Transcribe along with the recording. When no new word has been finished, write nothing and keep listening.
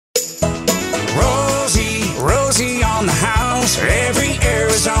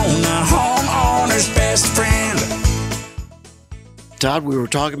Todd, we were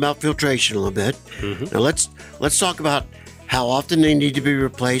talking about filtration a little bit. Now let's talk about how often they need to be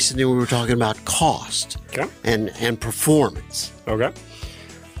replaced, and then we were talking about cost and performance. Okay.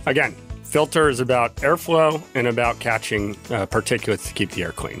 Again, filter is about airflow and about catching particulates to keep the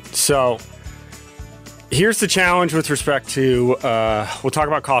air clean. So here's the challenge with respect to, we'll talk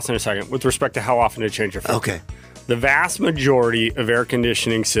about cost in a second, with respect to how often to change your filter. Okay. The vast majority of air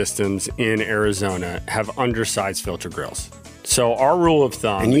conditioning systems in Arizona have undersized filter grills. So our rule of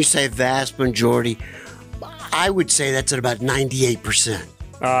thumb... And you say vast majority, I would say that's at about 98%.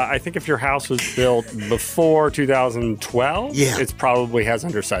 I think if your house was built before 2012, it probably has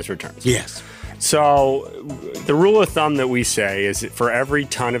undersized returns. Yes. So the rule of thumb that we say is that for every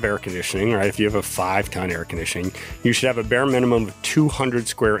ton of air conditioning, right, if you have a 5-ton air conditioning, you should have a bare minimum of 200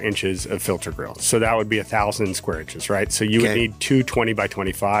 square inches of filter grill. So that would be 1,000 square inches, right? So you would need two 20 by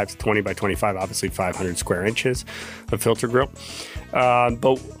 25s, 20 by 25, obviously 500 square inches of filter grill.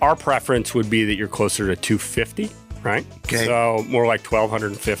 But our preference would be that you're closer to 250. Right? Okay. So more like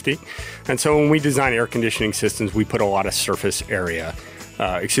 1,250. And so when we design air conditioning systems, we put a lot of surface area,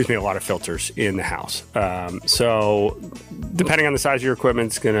 a lot of filters in the house. So depending on the size of your equipment,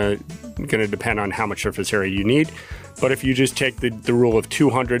 it's gonna depend on how much surface area you need. But if you just take the rule of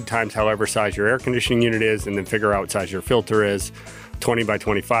 200 times however size your air conditioning unit is, and then figure out what size your filter is, 20 by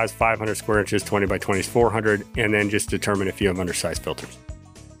 25 is 500 square inches, 20 by 20 is 400, and then just determine if you have undersized filters.